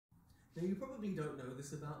Now you probably don't know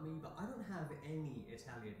this about me, but I don't have any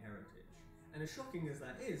Italian heritage. And as shocking as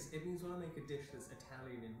that is, it means when I make a dish that's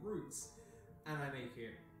Italian in roots, and I make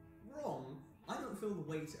it wrong, I don't feel the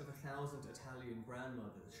weight of 1,000 Italian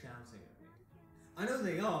grandmothers shouting at me. I know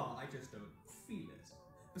they are, I just don't feel it.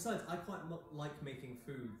 Besides, I quite like making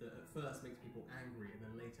food that at first makes people angry and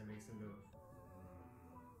then later makes them go.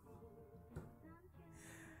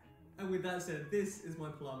 And with that said, this is my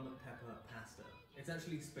plum pepper pasta. It's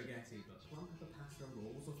actually spaghetti, but plum pepper pasta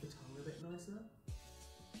rolls off the tongue a bit nicer.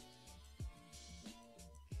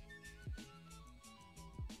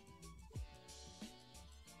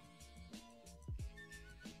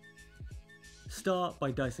 Start by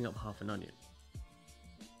dicing up half an onion.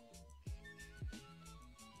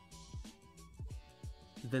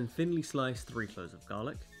 Then thinly slice 3 cloves of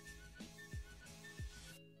garlic.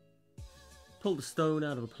 Pull the stone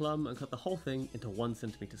out of a plum and cut the whole thing into 1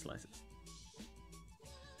 cm slices.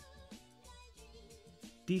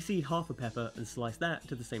 De-seed half a pepper and slice that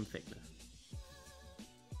to the same thickness.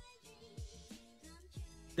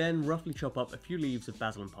 Then roughly chop up a few leaves of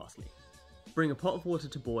basil and parsley. Bring a pot of water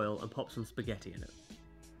to boil and pop some spaghetti in it.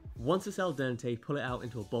 Once it's al dente, pull it out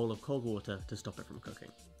into a bowl of cold water to stop it from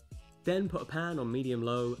cooking. Then put a pan on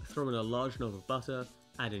medium-low, throw in a large knob of butter,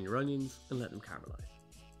 add in your onions and let them caramelize.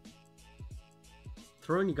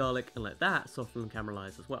 Throw in your garlic and let that soften and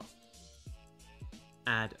caramelize as well.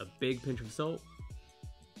 Add a big pinch of salt.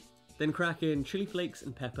 Then crack in chili flakes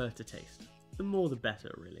and pepper to taste. The more the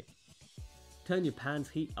better, really. Turn your pan's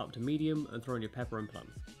heat up to medium and throw in your pepper and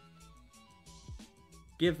plums.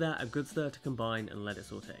 Give that a good stir to combine and let it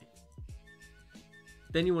saute.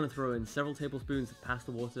 Then you want to throw in several tablespoons of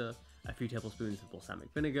pasta water, a few tablespoons of balsamic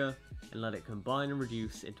vinegar, and let it combine and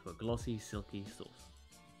reduce into a glossy, silky sauce.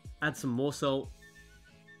 Add some more salt,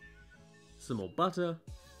 some more butter,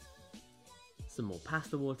 some more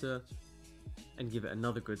pasta water, and give it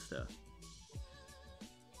another good stir.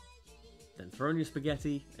 Then throw in your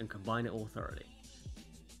spaghetti and combine it all thoroughly.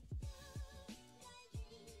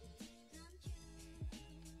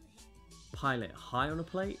 Pile it high on a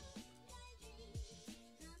plate.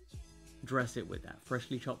 Dress it with that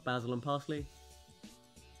freshly chopped basil and parsley.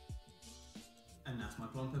 And that's my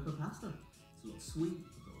plum pepper pasta. It's a little sweet,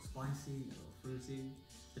 a little spicy, a little fruity.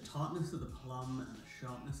 The tartness of the plum and the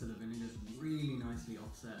sharpness of the vinegar is really nicely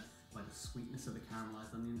offset by the sweetness of the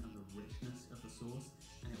caramelized onion and the richness of the sauce,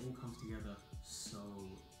 and it all comes together so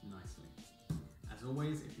nicely. As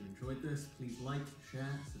always, if you enjoyed this, please like,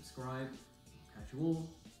 share, subscribe. I'll catch you all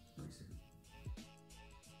very soon.